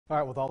All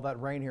right, with all that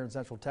rain here in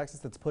Central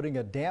Texas, it's putting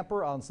a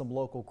damper on some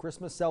local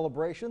Christmas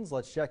celebrations.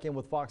 Let's check in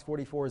with Fox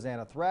 44's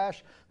Anna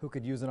Thrash, who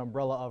could use an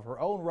umbrella of her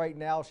own right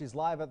now. She's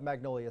live at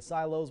Magnolia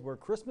Silos, where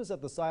Christmas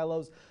at the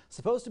Silos is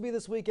supposed to be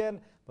this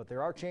weekend, but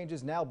there are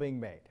changes now being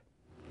made.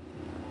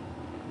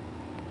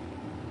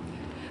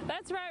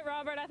 That's right,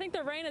 Robert. I think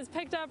the rain has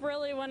picked up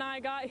really when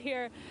I got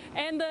here.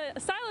 And the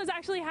Silos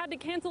actually had to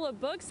cancel a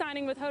book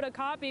signing with Hoda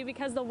Copy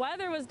because the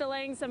weather was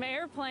delaying some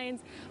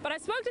airplanes. But I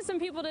spoke to some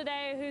people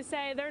today who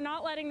say they're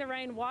not letting the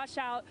rain wash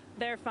out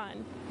their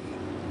fun.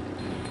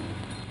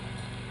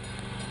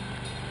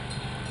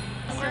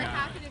 We're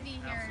happy to be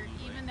here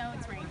even though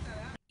it's raining.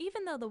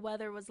 Even though the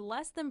weather was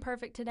less than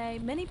perfect today,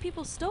 many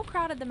people still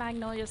crowded the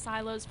Magnolia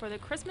Silos for the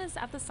Christmas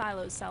at the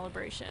Silos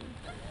celebration.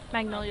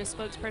 Magnolia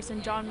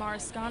spokesperson John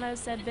Mariscano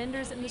said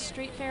vendors in the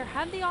street fair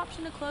had the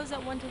option to close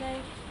at 1 today,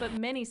 but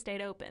many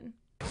stayed open.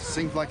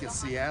 Seems like it's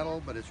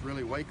Seattle, but it's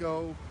really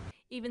Waco.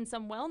 Even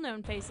some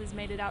well-known faces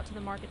made it out to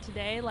the market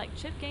today, like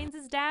Chip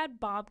Gaines' dad,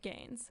 Bob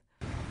Gaines.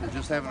 We're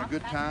just having a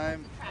good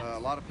time. A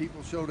lot of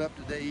people showed up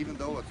today, even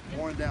though it's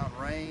pouring down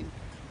rain.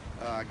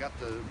 I got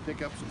to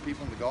pick up some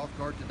people in the golf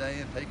cart today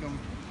and take them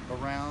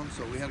around,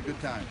 so we had a good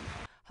time.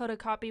 Hoda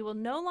Copy will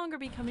no longer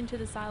be coming to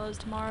the Silos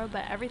tomorrow,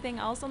 but everything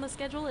else on the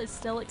schedule is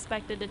still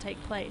expected to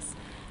take place.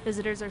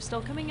 Visitors are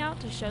still coming out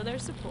to show their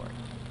support.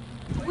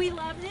 We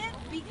loved it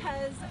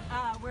because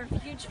we're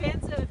huge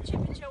fans of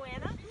Chip and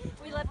Joanna.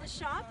 We love the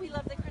shop. We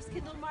love the Chris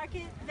Kindle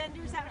Market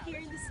vendors out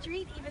here in the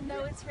street, even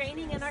though it's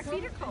raining and our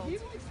feet are cold.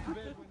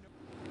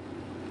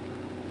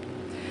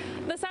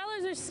 The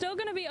Silos are still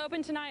going to be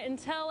open tonight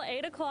until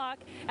 8 o'clock,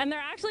 and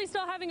they're actually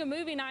still having a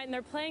movie night, and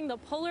they're playing the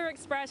Polar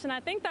Express, and I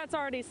think that's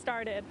already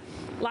started.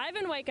 Live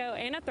in Waco,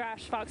 Anna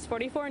Thrash, Fox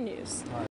 44 News.